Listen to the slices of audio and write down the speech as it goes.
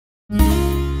Hey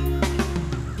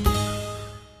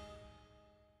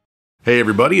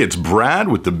everybody, it's Brad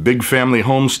with the Big Family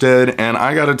Homestead, and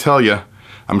I gotta tell you,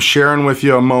 I'm sharing with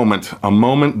you a moment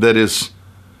that is,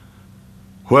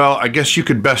 well, I guess you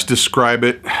could best describe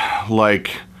it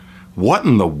like, what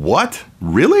in the what?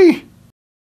 Really?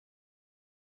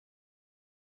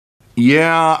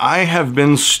 Yeah, I have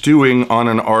been stewing on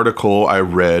an article I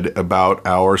read about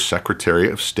our Secretary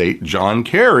of State, John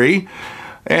Kerry,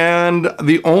 and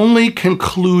the only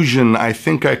conclusion I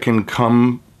think I can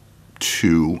come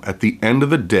to at the end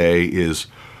of the day is,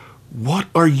 what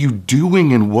are you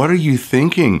doing and what are you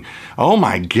thinking? Oh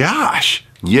my gosh.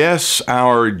 Yes,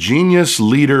 our genius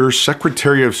leader,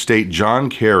 Secretary of State John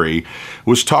Kerry,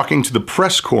 was talking to the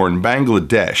press corps in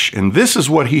Bangladesh, and this is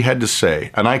what he had to say,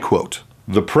 and I quote,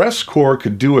 "The press corps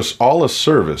could do us all a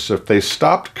service if they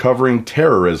stopped covering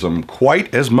terrorism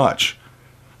quite as much."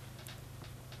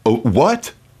 Oh,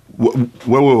 what?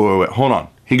 Wait, hold on.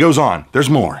 He goes on, there's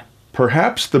more.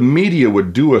 "Perhaps the media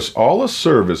would do us all a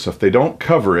service if they don't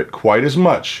cover it quite as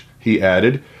much," he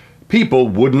added. "People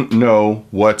wouldn't know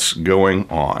what's going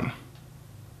on."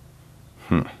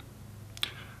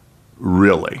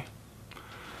 Really?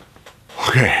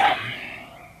 Okay.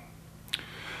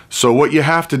 So what you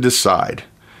have to decide,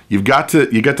 you got to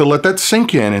let that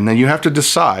sink in, and then you have to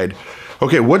decide,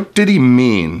 okay, what did he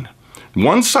mean?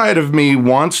 One side of me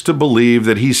wants to believe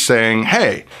that he's saying,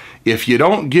 hey, if you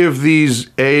don't give these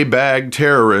A-bag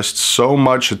terrorists so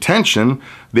much attention,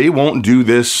 they won't do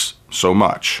this so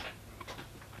much.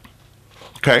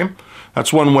 Okay,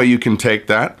 that's one way you can take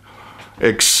that.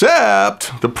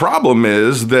 Except the problem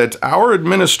is that our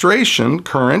administration,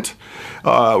 current,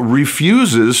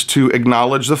 refuses to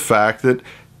acknowledge the fact that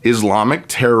Islamic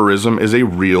terrorism is a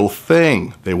real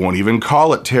thing. They won't even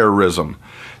call it terrorism.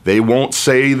 They won't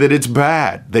say that it's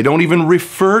bad. They don't even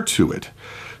refer to it.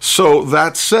 So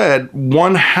that said,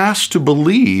 one has to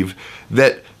believe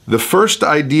that the first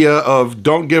idea of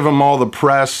don't give them all the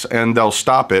press and they'll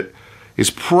stop it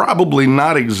is probably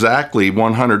not exactly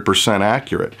 100%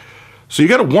 accurate. So you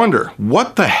got to wonder,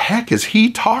 what the heck is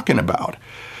he talking about?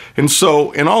 And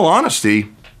so, in all honesty,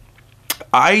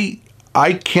 I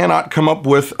cannot come up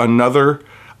with another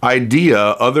idea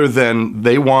other than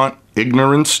they want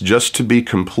ignorance just to be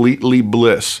completely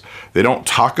bliss. They don't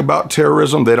talk about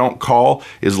terrorism. They don't call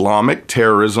Islamic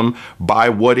terrorism by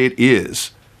what it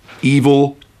is.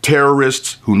 Evil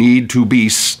terrorists who need to be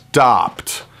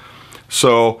stopped.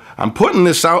 So I'm putting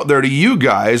this out there to you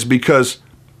guys because,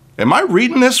 am I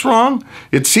reading this wrong?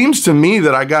 It seems to me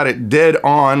that I got it dead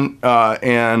on,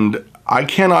 and I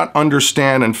cannot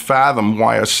understand and fathom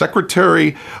why a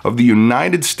Secretary of the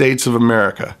United States of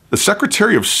America, the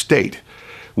Secretary of State,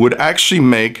 would actually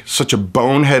make such a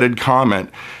boneheaded comment.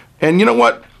 And you know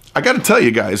what? I got to tell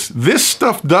you guys, this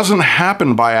stuff doesn't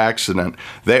happen by accident.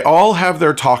 They all have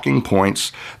their talking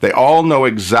points. They all know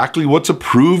exactly what's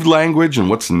approved language and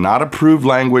what's not approved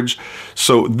language.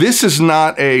 So this is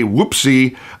not a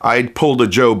whoopsie, I pulled a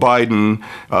Joe Biden,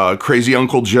 crazy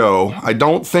Uncle Joe. I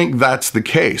don't think that's the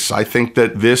case. I think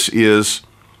that this is,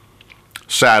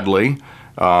 sadly,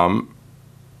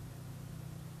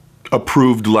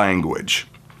 approved language.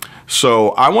 So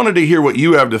I wanted to hear what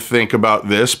you have to think about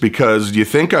this, because do you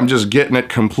think I'm just getting it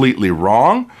completely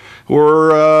wrong?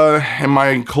 Or am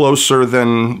I closer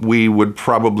than we would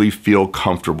probably feel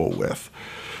comfortable with?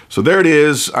 So there it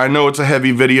is. I know it's a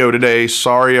heavy video today.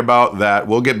 Sorry about that.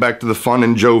 We'll get back to the fun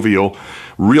and jovial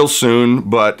real soon,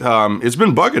 but it's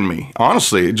been bugging me.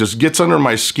 Honestly, it just gets under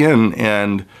my skin,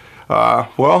 and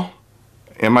well,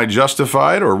 am I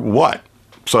justified or what?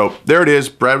 So there it is,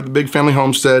 Brad with the Big Family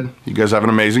Homestead. You guys have an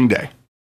amazing day.